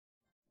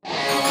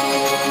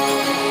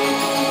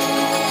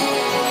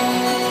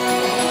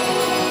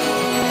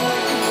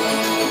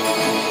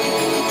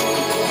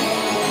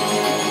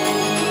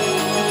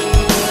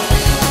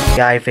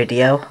guide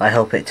video. I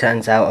hope it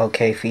turns out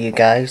okay for you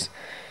guys.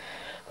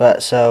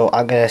 But so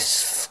I'm gonna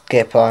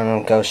skip on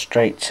and go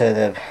straight to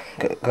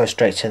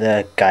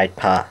the guide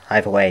part.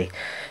 Either way,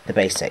 the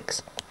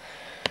basics.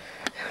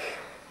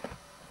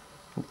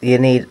 You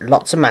need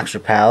lots of max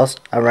repels.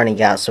 I'm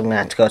running out, so I'm gonna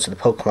have to go to the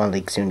Pokemon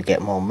League soon to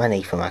get more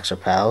money for max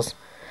repels.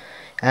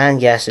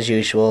 And yes, as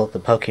usual, the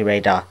Poke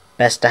Radar.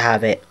 Best to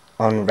have it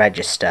on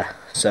register,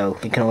 so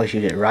you can always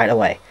use it right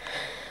away.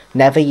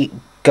 Never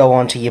go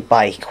onto your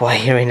bike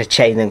while you're in a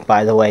chain link,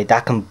 by the way.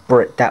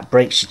 That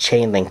breaks your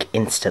chain link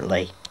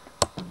instantly.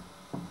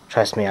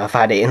 Trust me, I've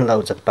had it in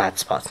loads of bad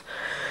spots.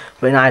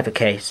 But in either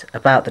case,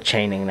 about the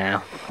chaining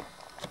now.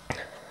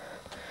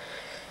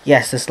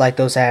 Yes, it's like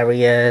those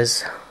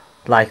areas,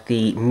 like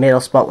the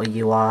middle spot where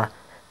you are,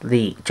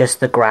 just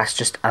the grass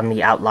just on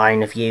the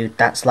outline of you.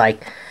 That's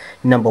like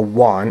number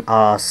one.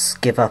 I'll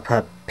give up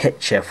a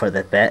picture for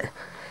the bit.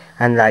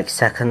 And like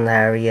second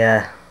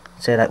area,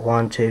 say like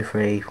 1, 2,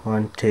 3,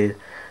 1, 2,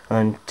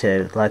 1,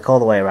 2, like all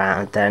the way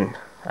around. Then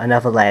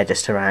another layer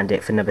just around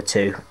it for number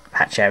 2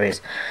 patch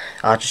areas.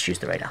 I'll just use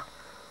the radar.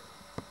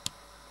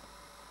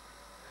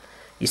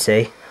 You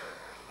see,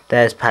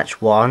 there's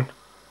patch 1,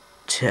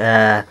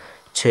 2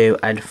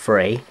 and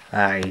 3.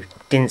 I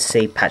didn't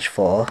see patch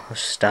 4. I'll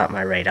start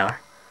my radar.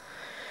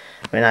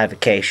 But in either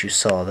case, you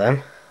saw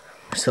them.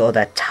 You saw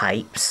their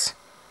types.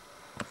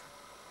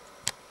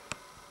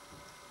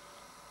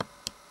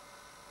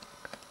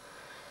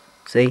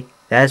 See,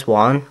 there's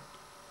 1,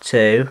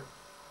 2,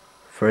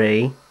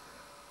 3,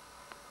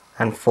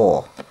 and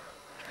 4.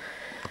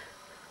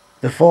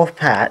 The 4th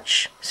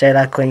patch, say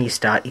like when you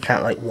start, you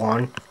count like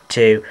 1,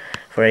 2,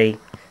 3,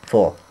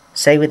 4.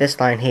 Say with this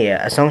line here,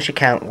 as long as you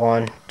count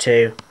 1,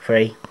 2,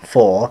 3,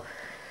 4,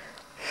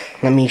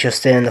 that means you're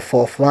still in the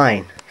 4th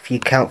line. If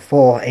you count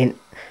 4 in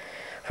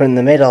from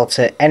the middle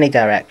to any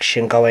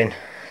direction, going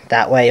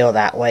that way or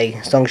that way,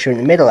 as long as you're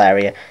in the middle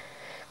area,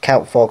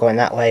 count 4 going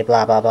that way,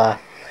 blah blah blah.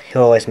 You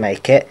always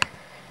make it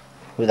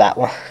with that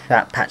one,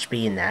 that patch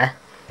being there.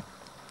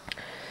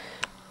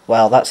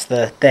 Well, that's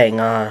the thing.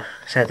 I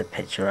set the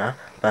picture up,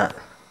 but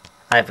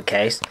either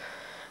case.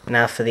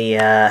 Now for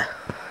the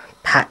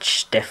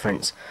patch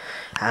difference,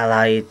 how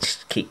allow you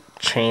to keep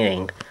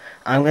chaining.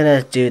 I'm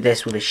gonna do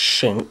this with a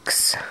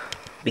Shinx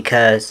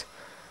because,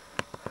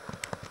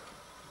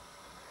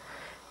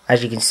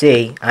 as you can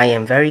see, I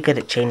am very good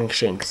at chaining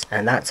Shinx,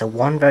 and that's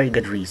one very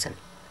good reason.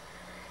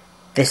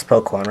 This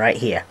Pokemon right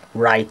here,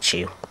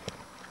 Raichu.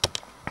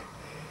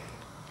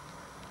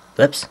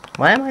 Whoops,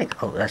 why am I?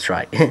 Oh, that's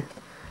right.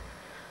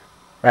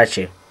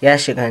 Raichu.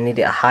 Yes, you're going to need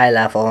it at a high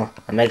level,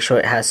 and make sure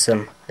it has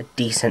some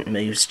decent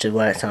moves to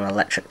where it's on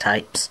electric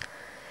types.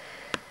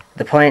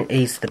 The point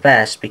is the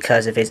best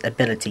because of his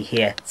ability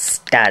here,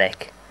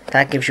 Static.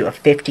 That gives you a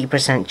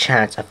 50%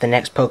 chance of the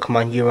next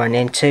Pokemon you run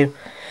into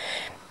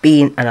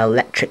being an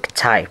electric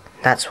type.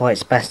 That's why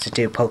it's best to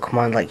do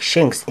Pokemon like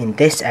Shinx in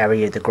this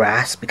area of the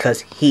grass,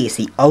 because he is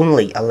the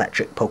only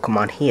electric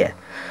Pokemon here.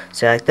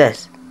 So like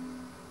this.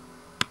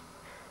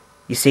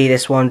 You see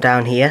this one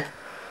down here?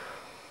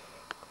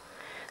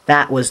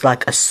 That was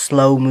like a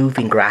slow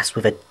moving grass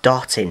with a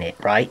dot in it,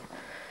 right?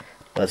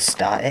 Let's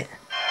start it.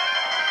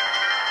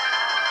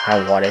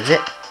 And what is it?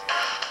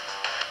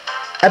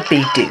 A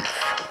Bidoof.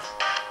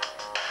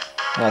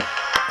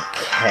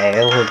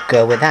 Okay, we'll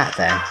go with that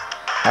then.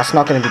 That's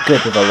not going to be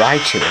good with a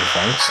Raichu in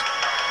front,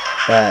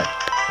 but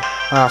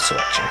I'll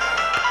switch him.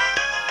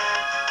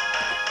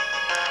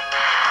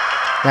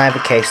 In either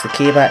case, the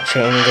key about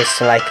chaining is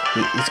to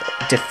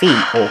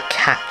defeat or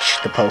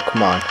catch the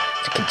Pokemon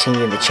to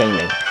continue the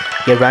chaining.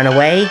 You run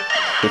away,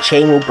 your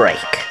chain will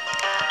break.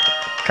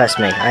 Trust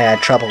me, I had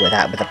trouble with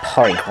that with a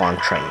Porygon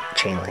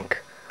chain link.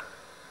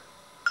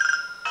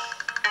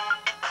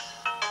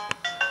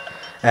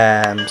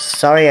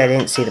 Sorry I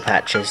didn't see the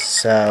patches,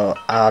 so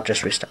I'll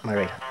just restart my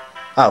radar.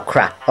 Oh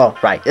crap, oh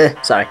right,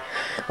 sorry.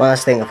 One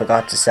last thing I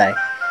forgot to say.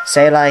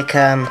 Say like,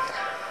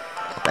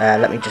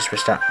 let me just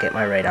get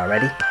my radar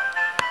ready.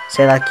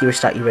 Say like you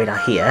restart your radar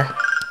here.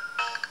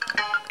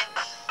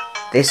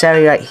 This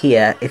area right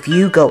here, if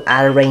you go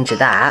out of range of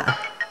that,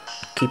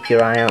 keep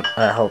your eye on,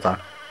 hold on.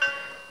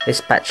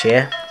 This patch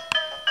here.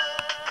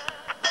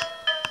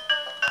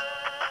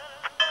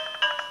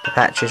 The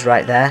patch is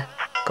right there,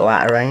 go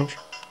out of range.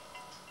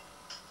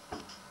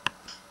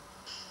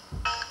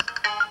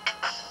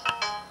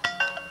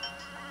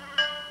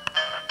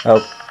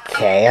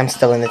 Okay, I'm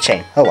still in the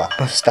chain. Oh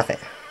well, stuff it.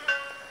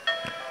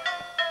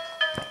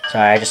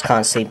 Sorry, I just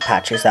can't see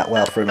patches that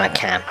well through my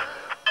cam.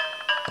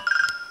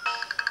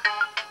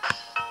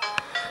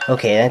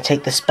 Okay, then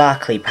take the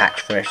sparkly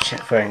patch for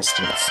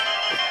instance.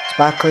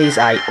 Sparklies,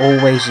 I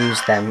always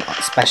use them,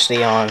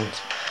 especially on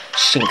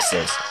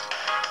Shinxes.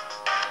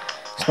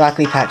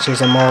 Sparkly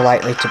patches are more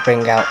likely to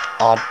bring out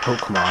odd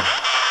Pokemon.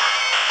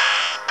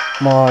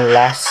 More or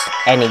less,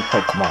 any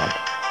Pokemon.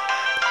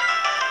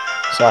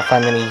 So I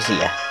find them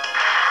easier.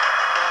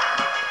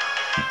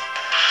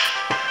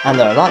 And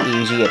they're a lot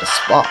easier to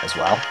spot as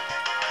well.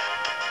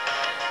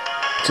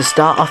 To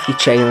start off your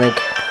chain link,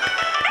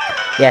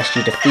 yes,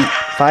 you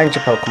find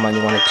your Pokemon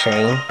you want to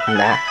chain and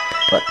that.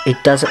 but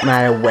it doesn't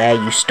matter where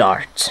you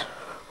start.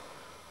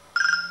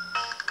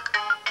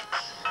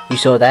 You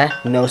saw there?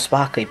 No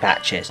sparkly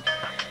patches.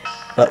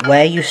 But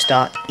where you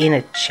start in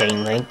a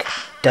chain link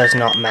does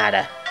not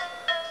matter.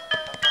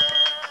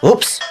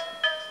 Oops!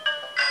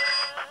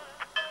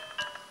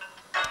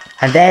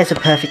 And there's a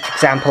perfect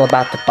example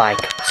about the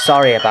bike.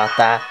 Sorry about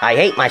that. I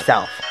hate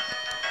myself.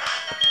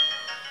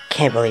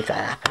 Can't believe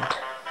that happened.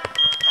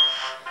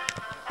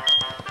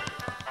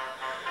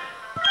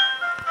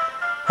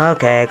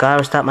 Okay, I gotta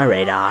restart my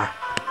radar.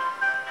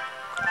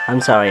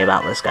 I'm sorry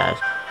about this, guys.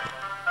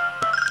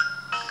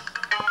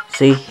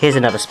 See, here's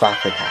another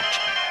sparkly patch.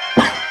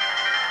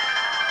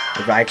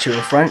 The Raichu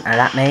in front, and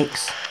that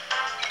makes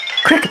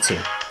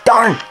Kricketune.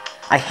 Darn!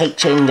 I hate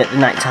chaining at the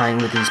night time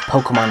with these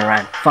Pokemon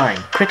around. Fine,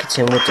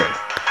 Kricketune will do.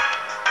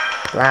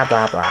 Blah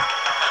blah blah.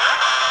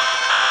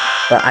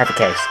 But either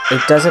case,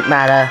 it doesn't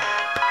matter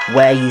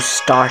where you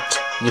start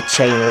your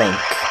chain link.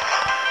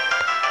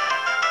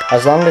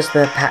 As long as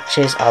the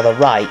patches are the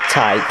right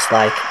types,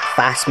 like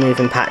fast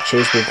moving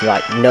patches with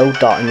like no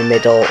dot in the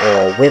middle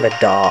or with a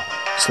dot,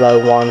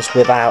 slow ones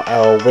without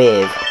or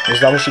with,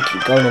 as long as you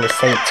keep going in the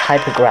same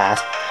type of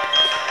grass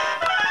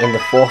in the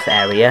fourth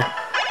area,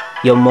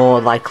 you're more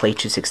likely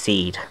to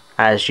succeed,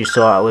 as you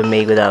saw it with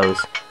me with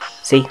those.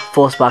 See,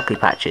 4 sparkly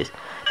patches.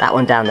 That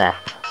one down there.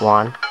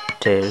 1,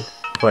 2,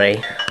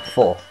 3,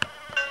 4.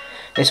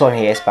 This one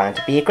here is bound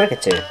to be a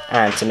Kricketune,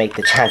 and to make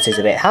the chances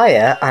a bit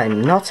higher,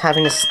 I'm not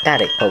having a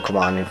static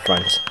Pokemon in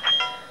front.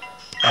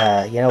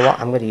 You know what?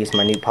 I'm going to use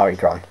my new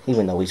Porygon,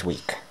 even though he's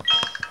weak.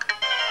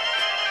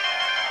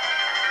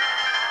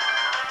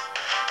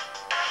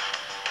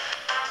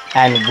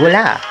 And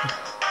voila!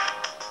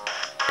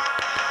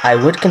 I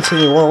would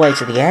continue all the way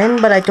to the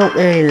end, but I don't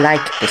really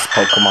like this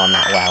Pokemon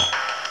that well.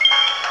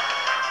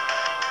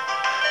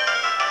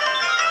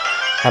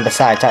 And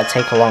besides, that'd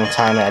take a long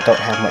time and I don't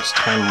have much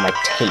time on my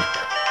tape.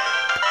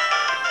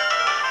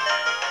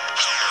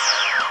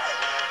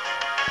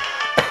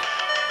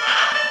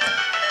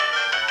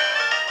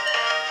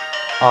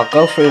 I'll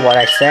go through what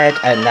I said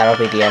and that'll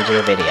be the end of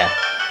the video.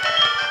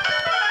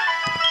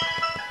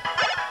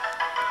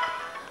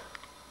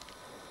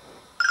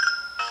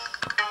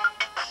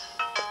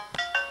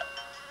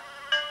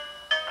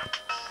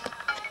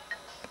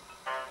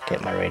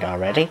 Get my radar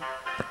ready.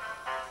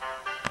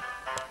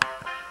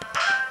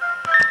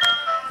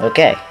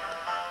 Okay.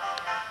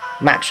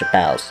 Match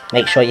repels.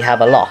 Make sure you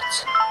have a lot.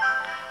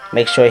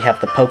 Make sure you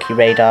have the Poke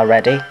Radar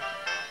ready.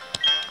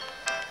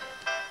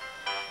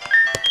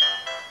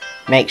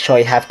 Make sure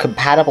you have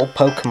compatible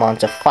Pokemon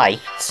to fight.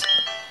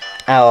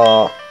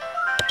 Or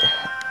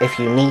if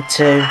you need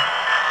to,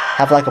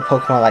 have like a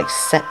Pokemon like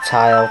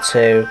Sceptile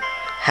to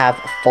have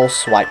a full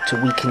swipe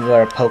to weaken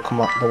your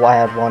Pokemon, the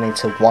wild one,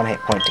 into 1 hit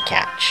point to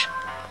catch.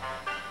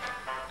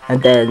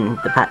 And then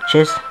the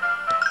patches.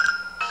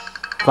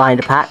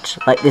 Find a patch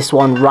like this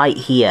one right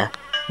here,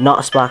 not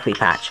a sparkly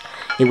patch.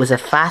 It was a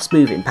fast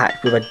moving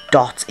patch with a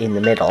dot in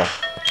the middle.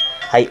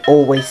 I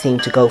always seem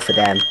to go for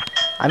them.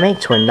 I made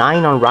to a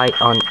 9 on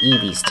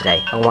Eevees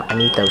today. I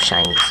need those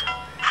shinies.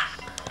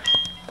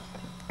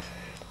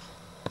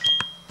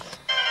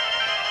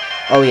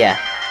 Oh yeah,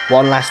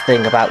 one last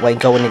thing about when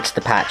going into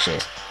the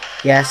patches.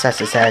 Yes, as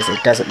it says,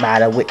 it doesn't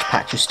matter which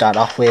patch you start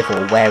off with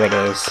or where it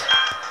is.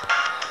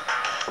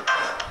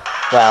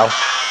 Well,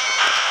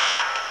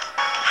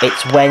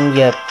 it's when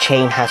your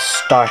chain has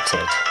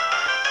started.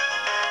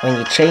 When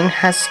your chain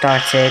has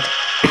started...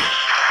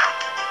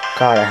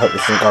 God, I hope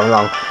this isn't going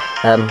wrong.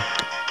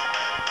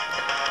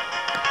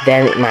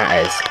 Then it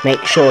matters.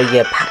 Make sure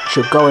your patch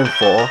you're going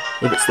for,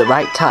 if it's the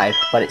right type,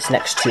 but it's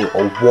next to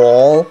a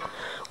wall,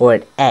 or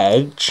an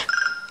edge,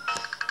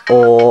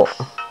 or,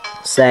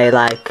 say,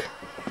 like...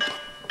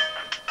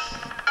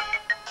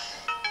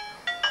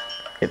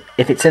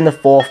 If it's in the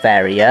 4th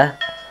area,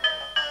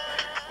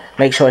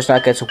 make sure it's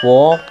not against a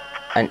wall,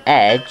 an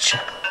edge,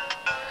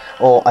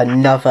 or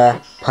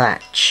another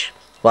patch.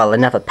 Well,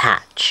 another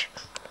patch.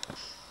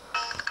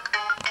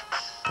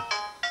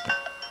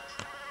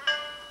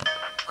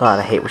 God,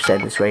 I hate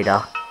resetting this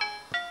radar.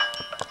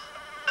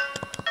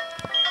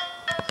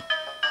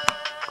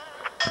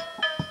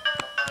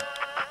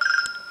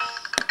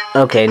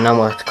 Okay, now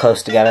we're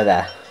close together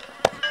there.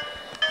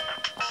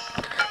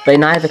 But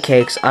in either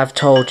case, I've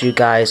told you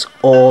guys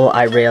all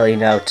I really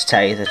know, to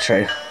tell you the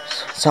truth.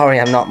 Sorry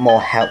I'm not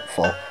more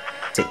helpful.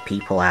 Sick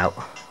people out.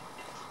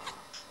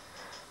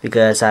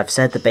 Because I've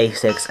said the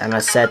basics and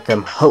I've said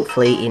them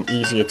hopefully in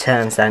easier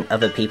terms than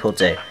other people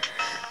do.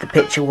 The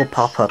picture will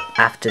pop up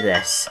after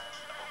this.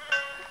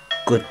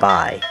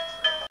 Goodbye.